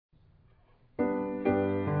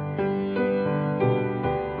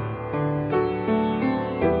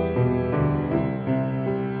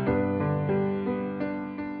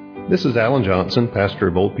This is Alan Johnson, pastor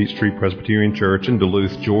of Old Peachtree Presbyterian Church in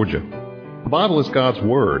Duluth, Georgia. The Bible is God's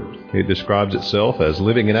Word. It describes itself as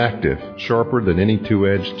living and active, sharper than any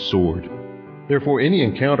two-edged sword. Therefore, any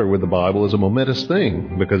encounter with the Bible is a momentous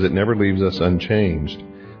thing because it never leaves us unchanged.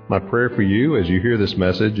 My prayer for you as you hear this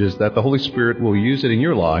message is that the Holy Spirit will use it in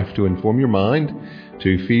your life to inform your mind,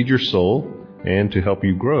 to feed your soul, and to help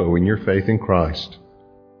you grow in your faith in Christ.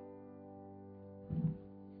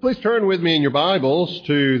 Please turn with me in your Bibles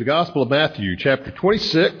to the Gospel of Matthew, chapter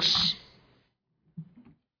 26.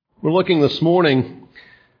 We're looking this morning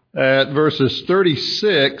at verses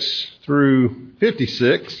 36 through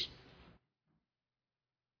 56.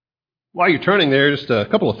 While you're turning there, just a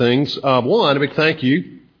couple of things. One, a big thank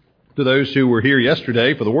you to those who were here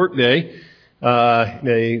yesterday for the work day.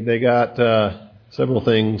 They got several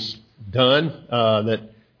things done that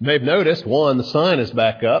you may have noticed. One, the sign is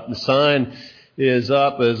back up. The sign is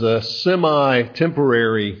up as a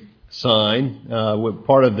semi-temporary sign. With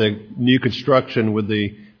part of the new construction with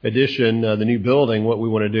the addition, the new building, what we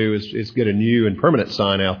want to do is get a new and permanent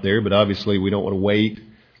sign out there, but obviously we don't want to wait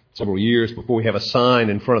several years before we have a sign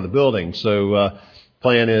in front of the building. So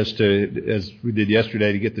plan is to, as we did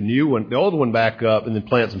yesterday, to get the old one back up and then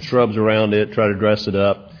plant some shrubs around it, try to dress it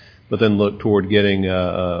up, but then look toward getting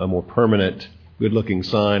a more permanent, good-looking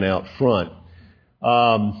sign out front.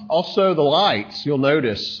 Also the lights, you'll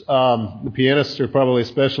notice, the pianists are probably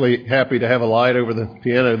especially happy to have a light over the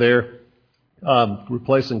piano there,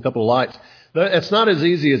 replacing a couple of lights. It's not as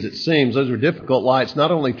easy as it seems. Those are difficult lights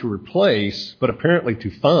not only to replace, but apparently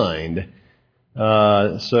to find.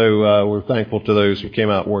 So we're thankful to those who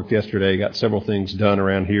came out and worked yesterday, got several things done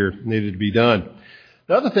around here needed to be done.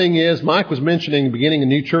 The other thing is, Mike was mentioning beginning a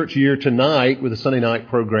new church year tonight with the Sunday night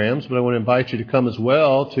programs, but I want to invite you to come as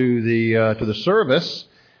well to the service.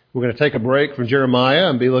 We're going to take a break from Jeremiah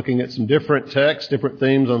and be looking at some different texts, different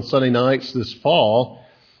themes on Sunday nights this fall.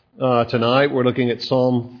 Tonight we're looking at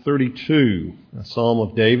Psalm 32, a Psalm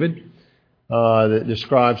of David that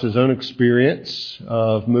describes his own experience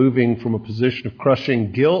of moving from a position of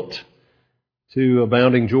crushing guilt to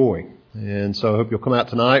abounding joy. And so I hope you'll come out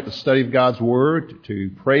tonight to study God's Word,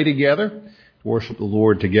 to pray together, to worship the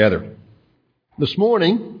Lord together. This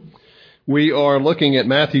morning, we are looking at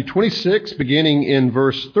Matthew 26, beginning in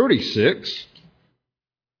verse 36.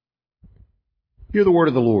 Hear the word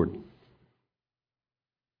of the Lord.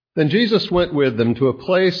 Then Jesus went with them to a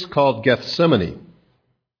place called Gethsemane.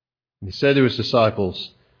 And he said to his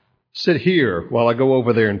disciples, "Sit here while I go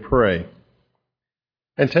over there and pray."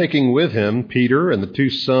 And taking with him Peter and the two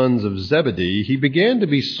sons of Zebedee, he began to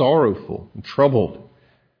be sorrowful and troubled.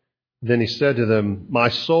 Then he said to them, "My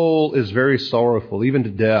soul is very sorrowful, even to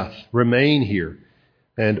death. Remain here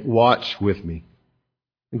and watch with me."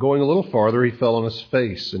 And going a little farther, he fell on his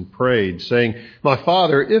face and prayed, saying, "My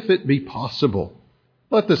Father, if it be possible,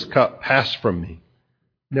 let this cup pass from me.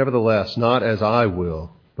 Nevertheless, not as I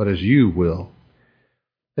will, but as you will."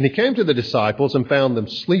 And he came to the disciples and found them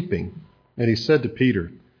sleeping. And he said to Peter,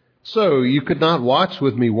 "So you could not watch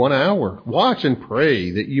with me 1 hour? Watch and pray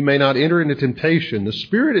that you may not enter into temptation. The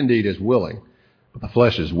spirit indeed is willing, but the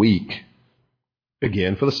flesh is weak."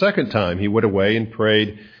 Again, for the second time, he went away and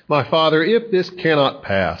prayed, "My Father, if this cannot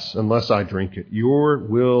pass unless I drink it, your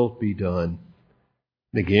will be done."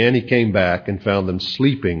 And again he came back and found them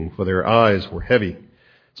sleeping, for their eyes were heavy.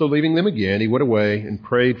 So leaving them again, he went away and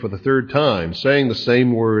prayed for the third time, saying the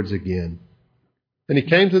same words again. And he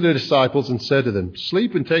came to the disciples and said to them,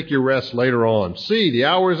 "Sleep and take your rest later on. See, the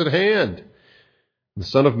hour is at hand. The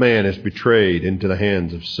Son of Man is betrayed into the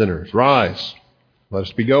hands of sinners. Rise, let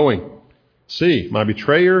us be going. See, my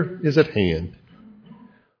betrayer is at hand."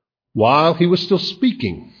 While he was still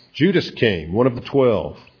speaking, Judas came, one of the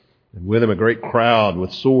 12, and with him a great crowd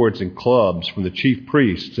with swords and clubs from the chief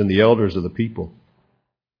priests and the elders of the people.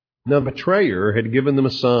 Now the betrayer had given them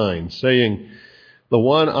a sign, saying, "The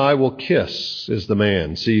one I will kiss is the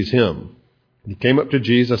man. Seize him." And he came up to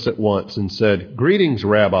Jesus at once and said, "Greetings,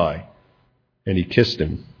 Rabbi." And he kissed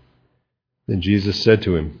him. Then Jesus said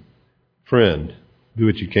to him, "Friend, do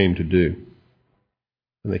what you came to do."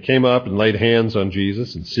 And they came up and laid hands on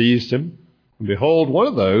Jesus and seized him. And behold, one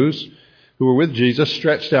of those who were with Jesus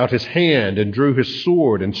stretched out his hand and drew his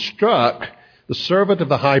sword and struck the servant of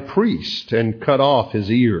the high priest and cut off his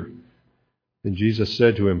ear. Then Jesus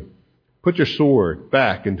said to him, "Put your sword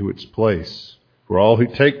back into its place, for all who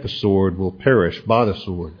take the sword will perish by the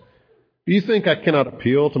sword. Do you think I cannot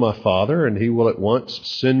appeal to my Father, and he will at once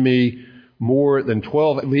send me more than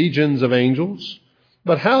 12 legions of angels?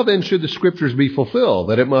 But how then should the Scriptures be fulfilled,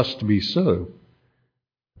 that it must be so?"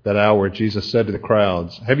 At that hour Jesus said to the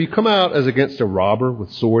crowds, "Have you come out as against a robber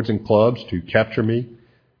with swords and clubs to capture me?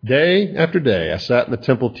 Day after day I sat in the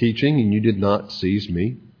temple teaching, and you did not seize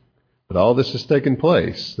me. But all this has taken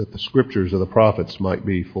place, that the scriptures of the prophets might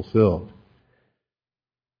be fulfilled."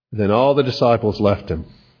 Then all the disciples left him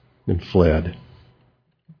and fled.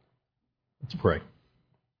 Let's pray.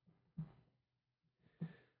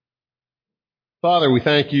 Father, we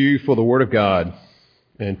thank you for the Word of God,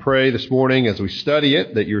 and pray this morning as we study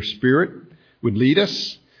it that your Spirit would lead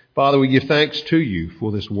us. Father, we give thanks to you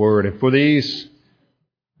for this Word and for these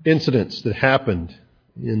incidents that happened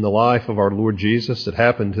in the life of our Lord Jesus, that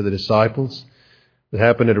happened to the disciples, that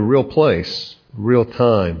happened at a real place, a real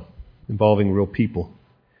time, involving real people.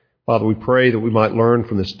 Father, we pray that we might learn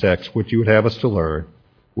from this text what you would have us to learn.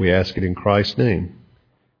 We ask it in Christ's name.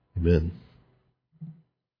 Amen.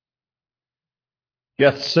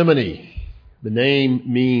 Gethsemane. The name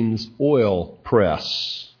means oil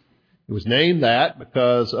press. It was named that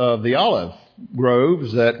because of the olive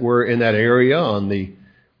groves that were in that area on the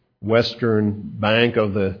western bank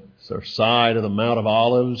of the side of the Mount of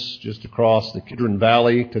Olives, just across the Kidron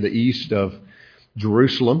Valley to the east of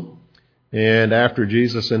Jerusalem. And after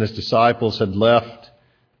Jesus and his disciples had left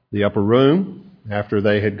the upper room, after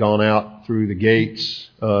they had gone out through the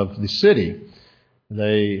gates of the city,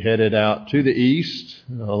 they headed out to the east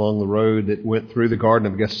along the road that went through the Garden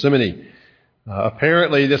of Gethsemane.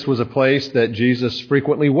 Apparently, this was a place that Jesus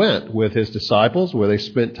frequently went with his disciples, where they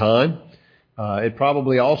spent time. It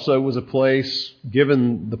probably also was a place,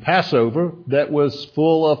 given the Passover, that was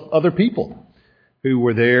full of other people who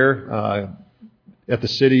were there at the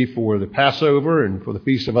city for the Passover and for the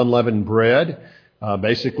Feast of Unleavened Bread,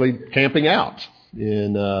 basically camping out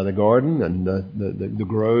in the garden and the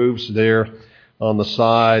groves there on the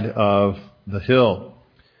side of the hill.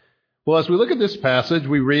 Well, as we look at this passage,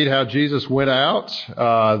 we read how Jesus went out,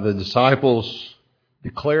 the disciples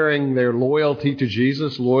declaring their loyalty to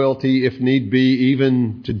Jesus, loyalty, if need be,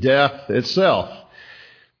 even to death itself.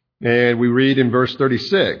 And we read in verse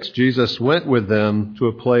 36, Jesus went with them to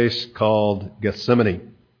a place called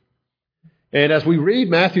Gethsemane. And as we read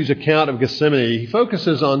Matthew's account of Gethsemane, he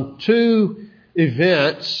focuses on two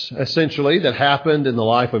events, essentially, that happened in the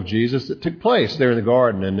life of Jesus that took place there in the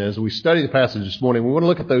garden. And as we study the passage this morning, we want to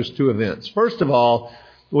look at those two events. First of all,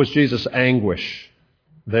 was Jesus' anguish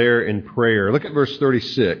there in prayer. Look at verse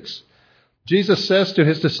 36. Jesus says to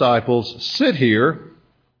his disciples, "Sit here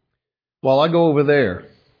while I go over there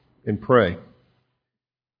and pray."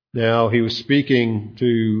 Now, he was speaking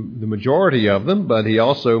to the majority of them, but he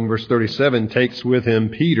also, in verse 37, takes with him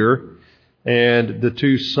Peter and the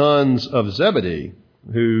two sons of Zebedee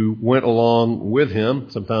who went along with him.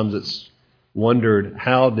 Sometimes it's wondered,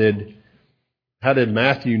 how did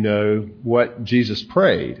Matthew know what Jesus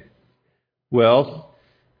prayed? Well,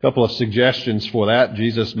 a couple of suggestions for that.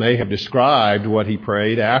 Jesus may have described what he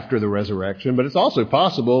prayed after the resurrection, but it's also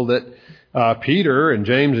possible that Peter and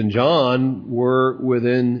James and John were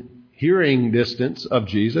within hearing distance of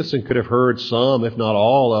Jesus and could have heard some, if not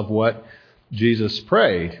all, of what Jesus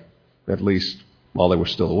prayed, at least while they were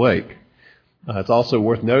still awake. It's also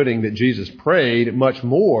worth noting that Jesus prayed much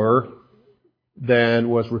more than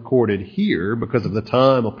was recorded here because of the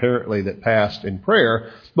time apparently that passed in prayer.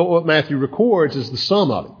 But what Matthew records is the sum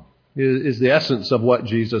of it, is the essence of what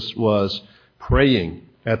Jesus was praying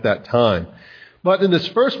at that time. But in this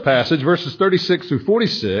first passage, verses 36 through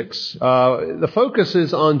 46, the focus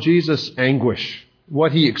is on Jesus' anguish,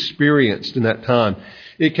 what he experienced in that time.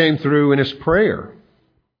 It came through in his prayer.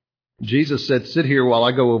 Jesus said, "Sit here while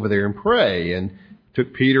I go over there and pray," and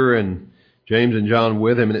took Peter and James and John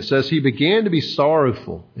with him. And it says, he began to be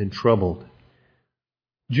sorrowful and troubled.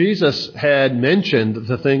 Jesus had mentioned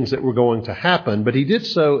the things that were going to happen, but he did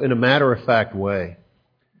so in a matter-of-fact way.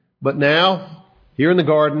 But now, here in the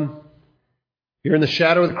garden, here in the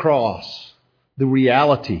shadow of the cross, the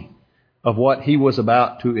reality of what he was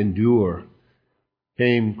about to endure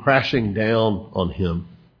came crashing down on him.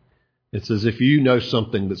 It's as if you know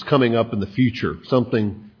something that's coming up in the future,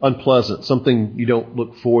 something unpleasant, something you don't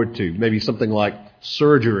look forward to, maybe something like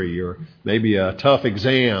surgery or maybe a tough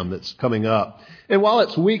exam that's coming up. And while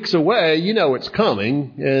it's weeks away, you know it's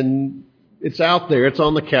coming and it's out there, it's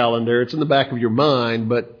on the calendar, it's in the back of your mind,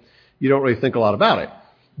 but you don't really think a lot about it.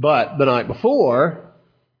 But the night before,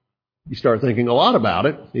 you start thinking a lot about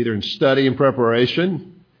it, either in study and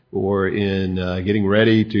preparation or in getting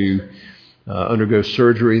ready to undergo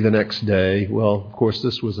surgery the next day. Well, of course,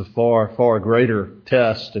 this was a far, far greater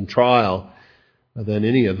test and trial than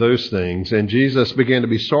any of those things. And Jesus began to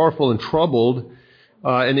be sorrowful and troubled.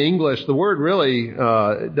 In English, the word really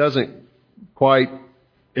doesn't quite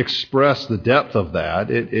express the depth of that.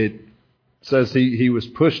 It says he was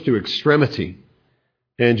pushed to extremity.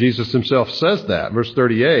 And Jesus himself says that. Verse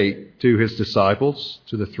 38 to his disciples,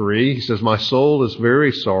 to the three, he says, "My soul is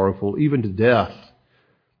very sorrowful, even to death."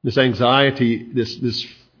 This anxiety,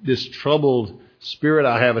 this troubled spirit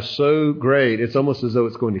I have is so great, it's almost as though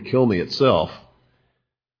it's going to kill me itself.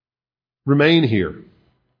 Remain here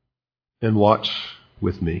and watch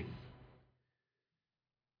with me.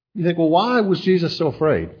 You think, well, why was Jesus so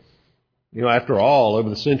afraid? After all, over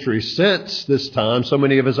the centuries since this time, so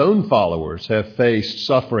many of his own followers have faced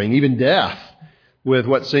suffering, even death, with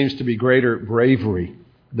what seems to be greater bravery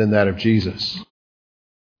than that of Jesus.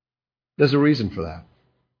 There's a reason for that.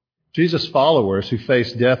 Jesus' followers who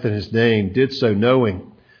faced death in his name did so knowing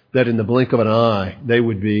that in the blink of an eye, they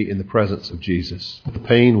would be in the presence of Jesus. The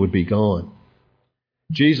pain would be gone.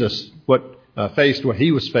 Jesus faced what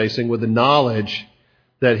he was facing with the knowledge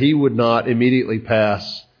that he would not immediately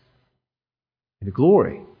pass into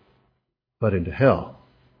glory, but into hell.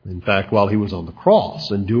 In fact, while he was on the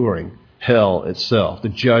cross, enduring hell itself, the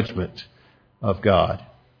judgment of God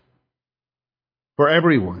for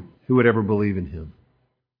everyone who would ever believe in him.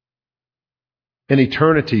 An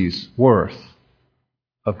eternity's worth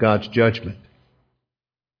of God's judgment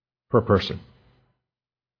per person.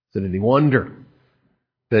 Is it any wonder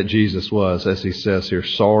that Jesus was, as he says here,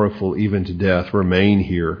 sorrowful even to death? Remain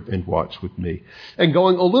here and watch with me. And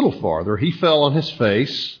going a little farther, he fell on his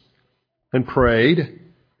face and prayed,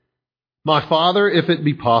 "My Father, if it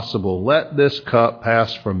be possible, let this cup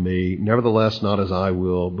pass from me. Nevertheless, not as I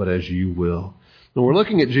will, but as you will." And we're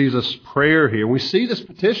looking at Jesus' prayer here. We see this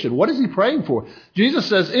petition. What is he praying for? Jesus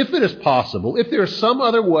says, if it is possible, if there is some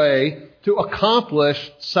other way to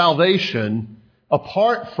accomplish salvation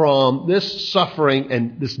apart from this suffering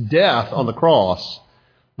and this death on the cross,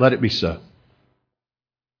 let it be so.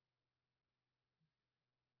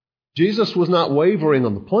 Jesus was not wavering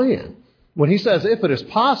on the plan. When he says, if it is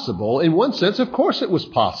possible, in one sense, of course it was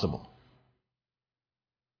possible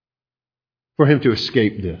for him to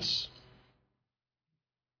escape this.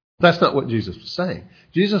 That's not what Jesus was saying.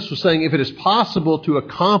 Jesus was saying, if it is possible to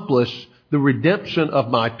accomplish the redemption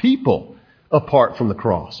of my people apart from the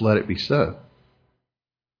cross, let it be so.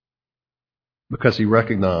 Because he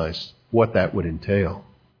recognized what that would entail.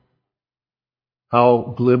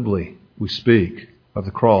 How glibly we speak of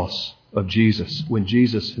the cross of Jesus when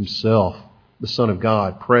Jesus himself, the Son of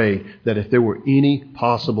God, prayed that if there were any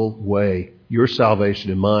possible way your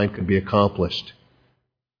salvation and mine could be accomplished,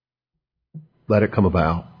 let it come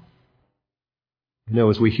about.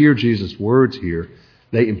 As we hear Jesus' words here,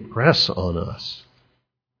 they impress on us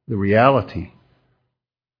the reality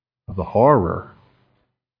of the horror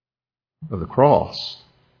of the cross.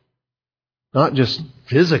 Not just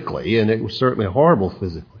physically, and it was certainly horrible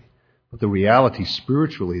physically, but the reality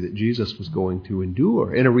spiritually that Jesus was going to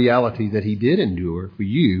endure, and a reality that he did endure for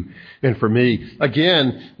you and for me.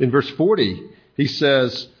 Again, in verse 40, he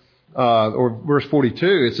says, or verse 42,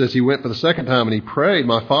 it says he went for the second time and he prayed,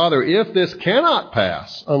 "My Father, if this cannot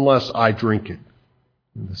pass unless I drink it."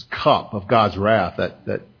 And this cup of God's wrath,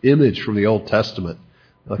 that image from the Old Testament,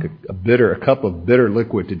 like a cup of bitter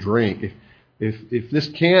liquid to drink. If this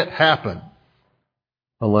can't happen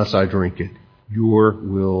unless I drink it, your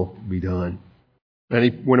will be done. And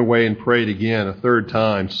he went away and prayed again a third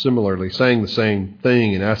time, similarly, saying the same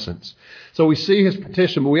thing in essence. So we see his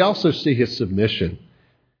petition, but we also see his submission.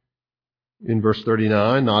 In verse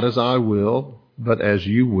 39, not as I will, but as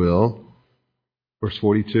you will. Verse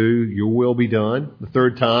 42, your will be done. The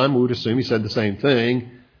third time, we would assume he said the same thing.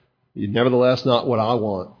 Nevertheless, not what I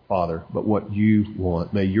want, Father, but what you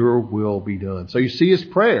want. May your will be done. So you see his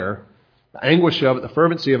prayer, the anguish of it, the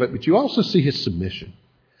fervency of it, but you also see his submission.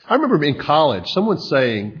 I remember in college, someone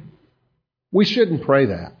saying, we shouldn't pray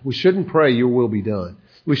that. We shouldn't pray your will be done.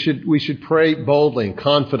 We should pray boldly and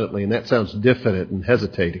confidently, and that sounds diffident and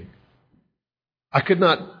hesitating. I could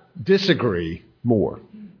not disagree more.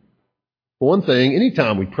 For one thing,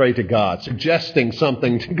 anytime we pray to God, suggesting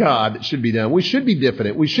something to God that should be done, we should be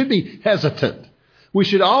diffident. We should be hesitant. We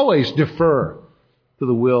should always defer to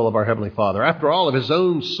the will of our Heavenly Father. After all, if his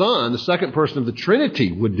own Son, the second person of the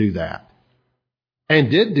Trinity, would do that, and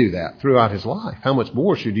did do that throughout his life, how much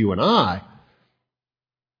more should you and I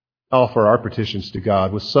offer our petitions to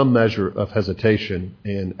God with some measure of hesitation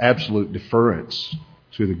and absolute deference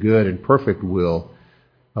to the good and perfect will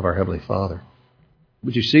of our Heavenly Father?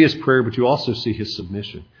 But you see his prayer, but you also see his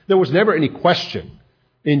submission. There was never any question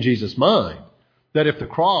in Jesus' mind that if the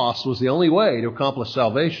cross was the only way to accomplish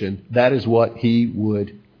salvation, that is what he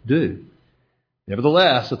would do.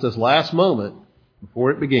 Nevertheless, at this last moment, before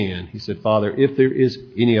it began, he said, Father, if there is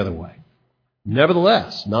any other way,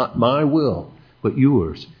 nevertheless, not my will, but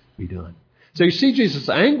yours be done. So you see Jesus'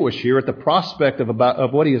 anguish here at the prospect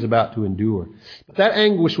of what he is about to endure. But that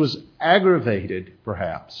anguish was aggravated,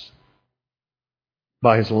 perhaps,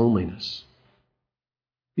 by his loneliness.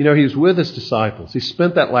 You know, he was with his disciples. He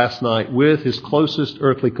spent that last night with his closest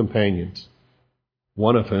earthly companions,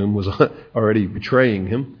 one of whom was already betraying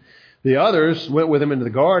him. The others went with him into the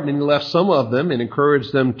garden, and he left some of them and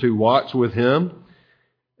encouraged them to watch with him.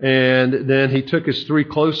 And then he took his 3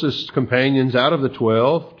 closest companions out of the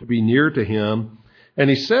 12 to be near to him. And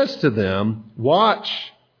he says to them, watch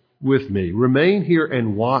with me. Remain here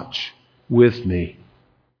and watch with me.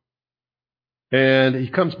 And he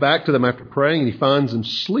comes back to them after praying, and he finds them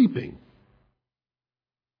sleeping.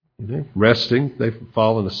 Resting. They've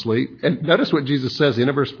fallen asleep. And notice what Jesus says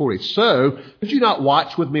in verse 40. So, could you not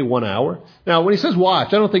watch with me 1 hour? Now, when he says watch,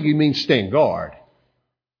 I don't think he means stand guard.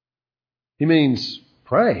 He means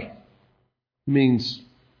pray. It means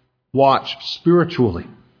watch spiritually,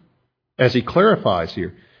 as he clarifies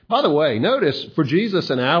here. By the way, notice, for Jesus,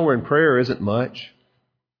 an hour in prayer isn't much.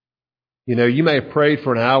 You know, you may have prayed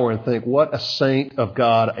for an hour and think, what a saint of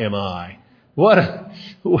God am I? Has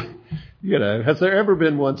there ever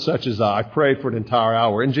been one such as I prayed for an entire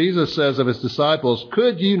hour? And Jesus says of his disciples,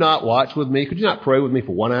 could you not watch with me? Could you not pray with me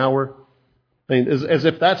for 1 hour? I mean, as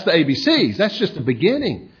if that's the ABCs. That's just the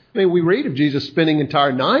beginning. I mean, we read of Jesus spending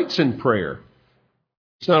entire nights in prayer.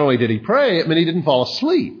 So not only did he pray, he didn't fall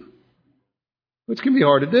asleep, which can be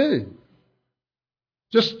hard to do.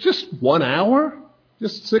 Just 1 hour?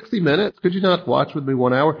 Just 60 minutes? Could you not watch with me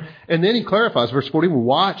 1 hour? And then he clarifies, verse 40,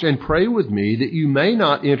 watch and pray with me that you may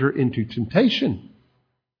not enter into temptation.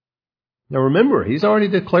 Now remember, he's already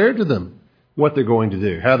declared to them what they're going to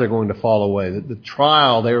do, how they're going to fall away, the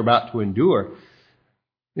trial they're about to endure.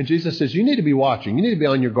 And Jesus says, you need to be watching. You need to be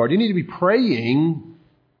on your guard. You need to be praying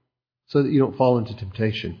so that you don't fall into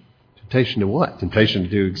temptation. Temptation to what? Temptation to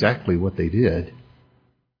do exactly what they did.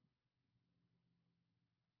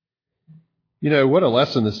 You know, what a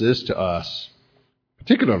lesson this is to us,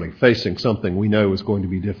 particularly facing something we know is going to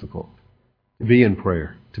be difficult. To be in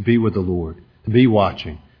prayer, to be with the Lord, to be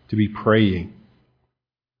watching, to be praying,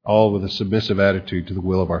 all with a submissive attitude to the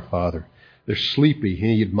will of our Father. They're sleepy.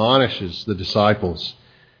 He admonishes the disciples.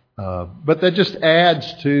 But that just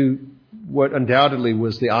adds to what undoubtedly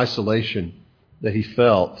was the isolation that he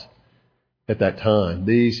felt at that time.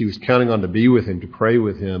 These he was counting on to be with him, to pray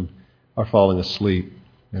with him, are falling asleep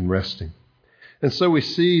and resting. And so we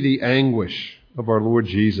see the anguish of our Lord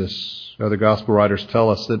Jesus. Other gospel writers tell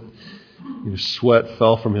us that sweat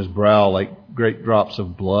fell from his brow like great drops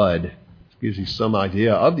of blood. It gives you some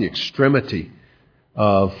idea of the extremity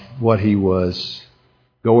of what he was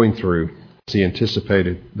going through as he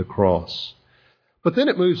anticipated the cross. But then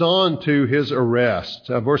it moves on to his arrest.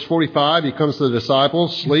 Verse 45, he comes to the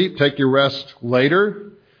disciples, sleep, take your rest later.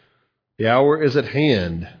 The hour is at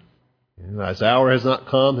hand. His hour has not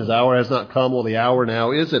come. His hour has not come. Well, the hour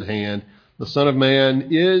now is at hand. The Son of Man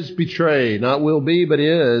is betrayed, not will be, but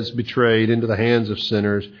is betrayed into the hands of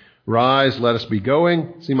sinners. Rise, let us be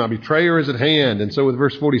going. See, my betrayer is at hand. And so with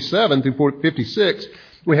verse 47 through 56,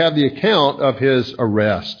 we have the account of his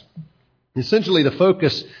arrest. Essentially, the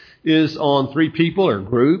focus is on 3 people or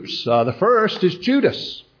groups. The first is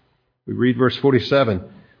Judas. We read verse 47.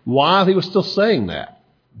 While he was still saying that,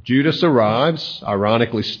 Judas arrives,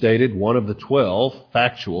 ironically stated, one of the 12,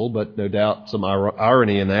 factual, but no doubt some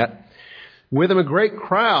irony in that. With him a great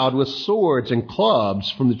crowd with swords and clubs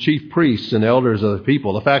from the chief priests and elders of the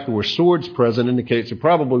people. The fact that there were swords present indicates there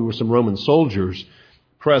probably were some Roman soldiers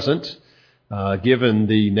present, given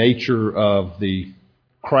the nature of the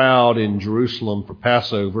crowd in Jerusalem for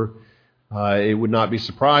Passover. It would not be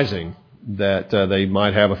surprising that they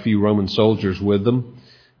might have a few Roman soldiers with them.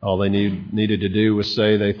 All they needed to do was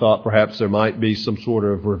say they thought perhaps there might be some sort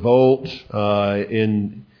of revolt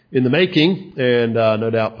in the making, and no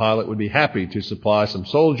doubt Pilate would be happy to supply some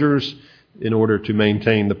soldiers in order to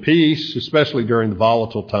maintain the peace, especially during the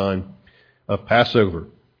volatile time of Passover.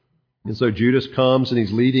 And so Judas comes and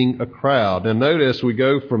he's leading a crowd. Now notice we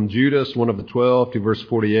go from Judas, one of the 12, to verse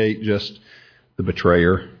 48, just the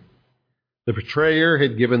betrayer. The betrayer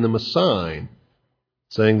had given them a sign,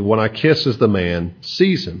 saying, the one I kiss is the man,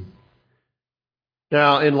 seize him.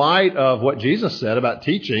 Now, in light of what Jesus said about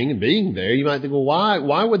teaching and being there, you might think, well,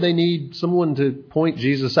 why would they need someone to point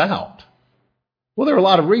Jesus out? Well, there are a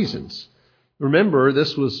lot of reasons. Remember,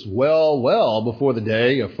 this was well before the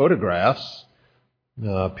day of photographs.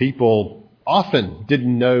 People often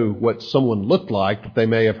didn't know what someone looked like that they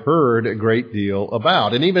may have heard a great deal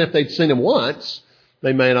about. And even if they'd seen him once,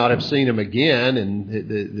 They may not have seen him again, and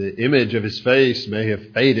the image of his face may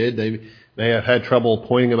have faded. They may have had trouble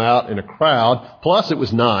pointing him out in a crowd. Plus, it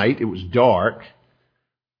was night. It was dark.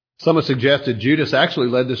 Some have suggested Judas actually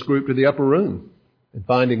led this group to the upper room, and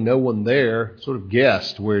finding no one there, sort of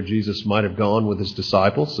guessed where Jesus might have gone with his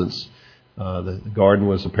disciples, since the garden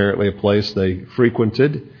was apparently a place they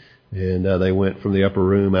frequented, and they went from the upper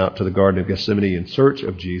room out to the Garden of Gethsemane in search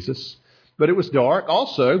of Jesus. But it was dark.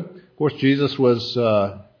 Also, of course, Jesus was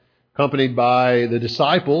accompanied by the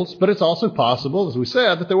disciples, but it's also possible, as we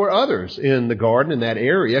said, that there were others in the garden, in that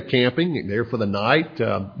area, camping there for the night,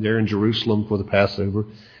 there in Jerusalem for the Passover.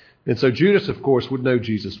 And so Judas, of course, would know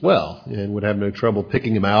Jesus well and would have no trouble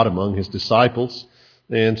picking him out among his disciples.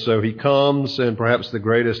 And so he comes, and perhaps the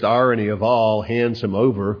greatest irony of all, hands him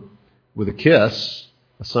over with a kiss,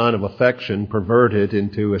 a sign of affection perverted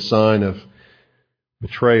into a sign of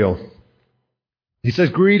betrayal. He says,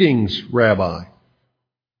 "Greetings, Rabbi."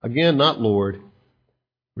 Again, not Lord.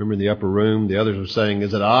 Remember in the upper room, the others were saying,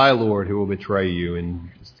 "Is it I, Lord, who will betray you?" And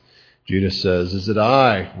Judas says, "Is it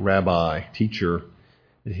I, Rabbi, teacher?"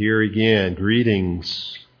 And here again,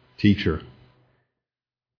 "Greetings, teacher."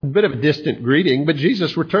 A bit of a distant greeting, but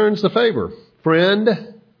Jesus returns the favor.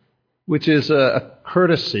 "Friend," which is a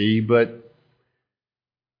courtesy, but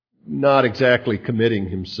not exactly committing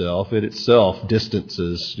himself. It itself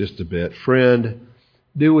distances just a bit. "Friend,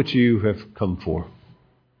 do what you have come for."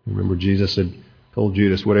 Remember, Jesus had told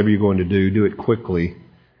Judas, whatever you're going to do it quickly.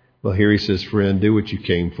 Well, here he says, "Friend, do what you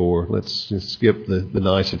came for." Let's just skip the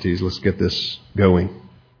niceties. Let's get this going.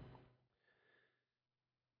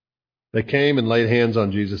 They came and laid hands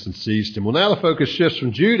on Jesus and seized him. Well, now the focus shifts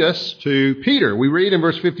from Judas to Peter. We read in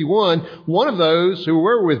verse 51, one of those who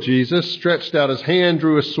were with Jesus stretched out his hand,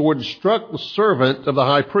 drew a sword, and struck the servant of the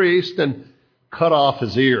high priest and cut off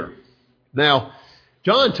his ear. Now,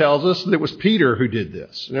 John tells us that it was Peter who did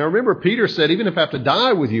this. Now, remember, Peter said, "Even if I have to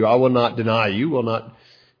die with you, I will not deny you, will not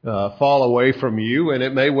fall away from you." And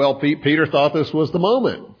it may well be Peter thought this was the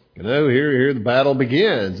moment. Here the battle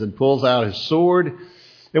begins, and pulls out his sword,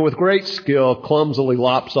 and with great skill clumsily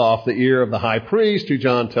lops off the ear of the high priest, who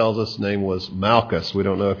John tells us his name was Malchus. We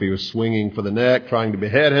don't know if he was swinging for the neck, trying to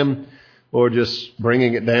behead him, or just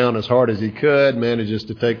bringing it down as hard as he could, manages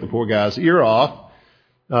to take the poor guy's ear off,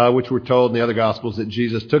 which we're told in the other Gospels that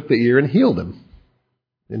Jesus took the ear and healed him,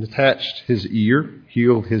 and attached his ear,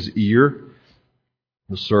 healed his ear,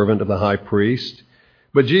 the servant of the high priest.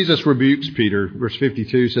 But Jesus rebukes Peter. Verse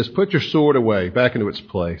 52 says, "Put your sword away, back into its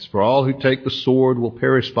place, for all who take the sword will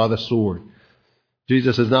perish by the sword."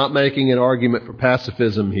 Jesus is not making an argument for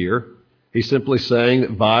pacifism here. He's simply saying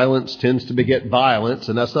that violence tends to beget violence,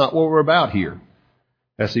 and that's not what we're about here,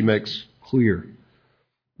 as he makes clear.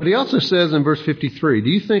 But he also says in verse 53, "Do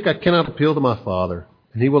you think I cannot appeal to my Father,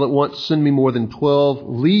 and he will at once send me more than 12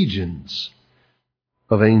 legions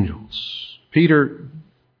of angels?" Peter,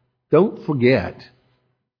 don't forget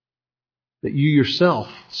that you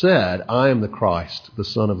yourself said, "I am the Christ, the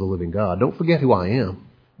Son of the living God." Don't forget who I am.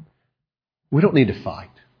 We don't need to fight.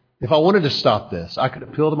 If I wanted to stop this, I could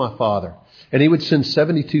appeal to my Father, and he would send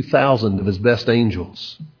 72,000 of his best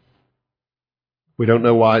angels. We don't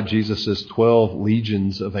know why Jesus says 12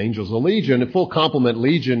 legions of angels. A legion, a full complement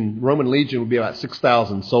legion, Roman legion would be about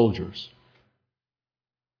 6,000 soldiers.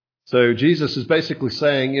 So Jesus is basically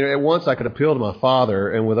saying, at once I could appeal to my Father,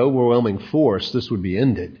 and with overwhelming force, this would be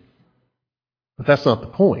ended. But that's not the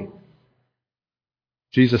point.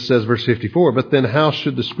 Jesus says, verse 54, "But then how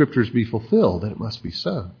should the Scriptures be fulfilled? And it must be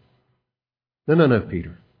so." No,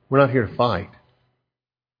 Peter. We're not here to fight.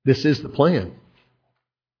 This is the plan.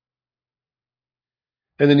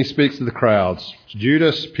 And then he speaks to the crowds. It's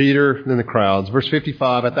Judas, Peter, and then the crowds. Verse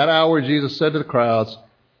 55, "At that hour Jesus said to the crowds,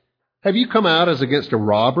 'Have you come out as against a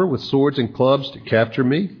robber with swords and clubs to capture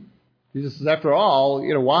me?'" Jesus says, after all,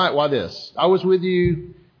 why this? I was with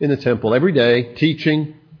you in the temple every day,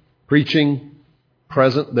 teaching, preaching,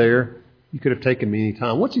 present there. You could have taken me any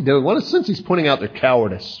time. What's he doing? Well, in a sense, he's pointing out their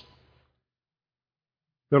cowardice,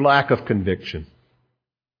 their lack of conviction,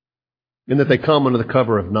 in that they come under the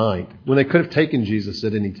cover of night when they could have taken Jesus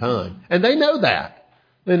at any time. And they know that.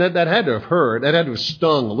 And that had to have hurt. That had to have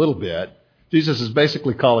stung a little bit. Jesus is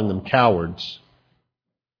basically calling them cowards.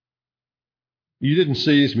 You didn't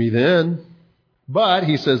seize me then. But,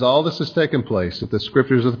 he says, all this has taken place that the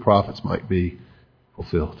Scriptures of the prophets might be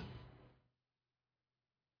fulfilled.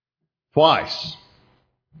 Twice,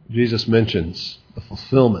 Jesus mentions the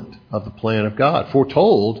fulfillment of the plan of God,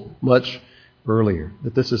 foretold much earlier,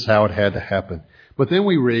 that this is how it had to happen. But then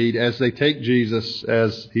we read, as they take Jesus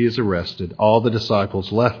as he is arrested, all the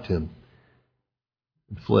disciples left him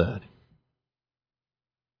and fled.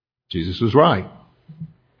 Jesus was right.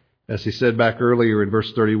 As he said back earlier in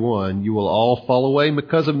verse 31, you will all fall away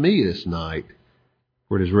because of me this night.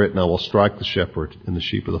 For it is written, I will strike the shepherd, and the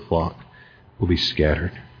sheep of the flock will be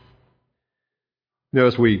scattered. You know,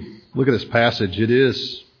 as we look at this passage, it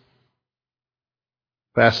is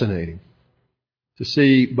fascinating to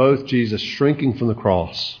see both Jesus shrinking from the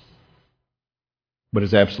cross, but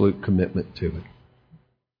his absolute commitment to it.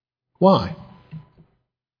 Why?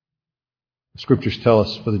 The Scriptures tell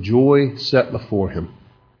us, for the joy set before him,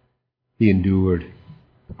 he endured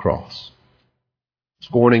the cross,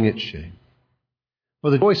 scorning its shame.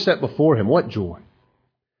 For the joy set before him, what joy?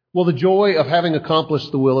 Well, the joy of having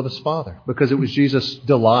accomplished the will of his Father, because it was Jesus'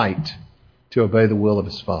 delight to obey the will of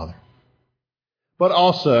his Father. But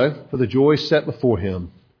also for the joy set before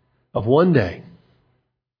him of one day,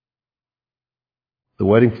 the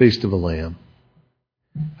wedding feast of the Lamb,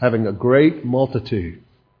 having a great multitude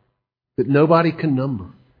that nobody can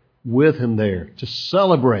number with him there to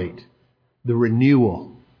celebrate the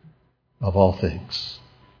renewal of all things.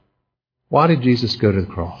 Why did Jesus go to the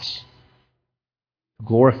cross? To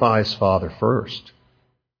glorify his Father first,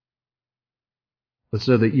 but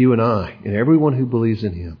so that you and I and everyone who believes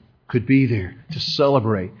in him could be there to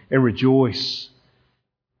celebrate and rejoice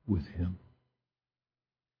with him.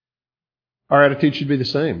 Our attitude should be the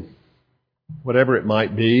same. Whatever it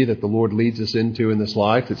might be that the Lord leads us into in this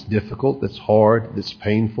life that's difficult, that's hard, that's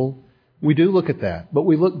painful, we do look at that, but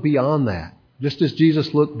we look beyond that, just as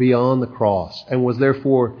Jesus looked beyond the cross and was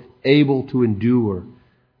therefore able to endure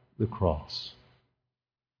the cross,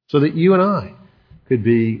 so that you and I could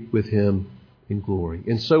be with him in glory.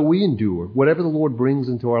 And so we endure whatever the Lord brings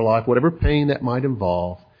into our life, whatever pain that might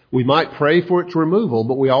involve. We might pray for its removal,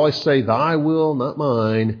 but we always say, thy will, not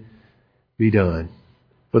mine, be done,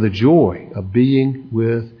 for the joy of being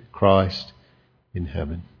with Christ in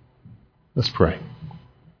heaven. Let's pray.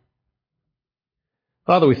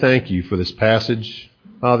 Father, we thank you for this passage.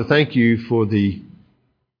 Father, thank you for the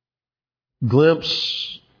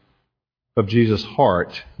glimpse of Jesus'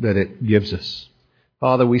 heart that it gives us.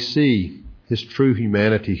 Father, we see his true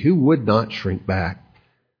humanity. Who would not shrink back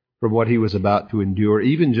from what he was about to endure,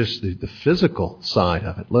 even just the physical side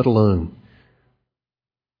of it, let alone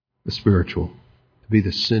the spiritual, to be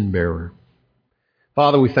the sin bearer.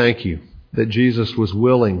 Father, we thank you that Jesus was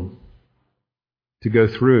willing to go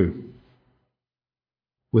through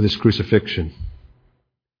with his crucifixion,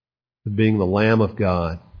 with being the Lamb of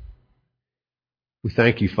God. We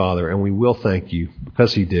thank you, Father, and we will thank you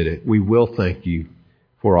because he did it. We will thank you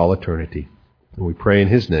for all eternity. And we pray in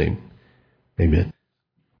his name. Amen.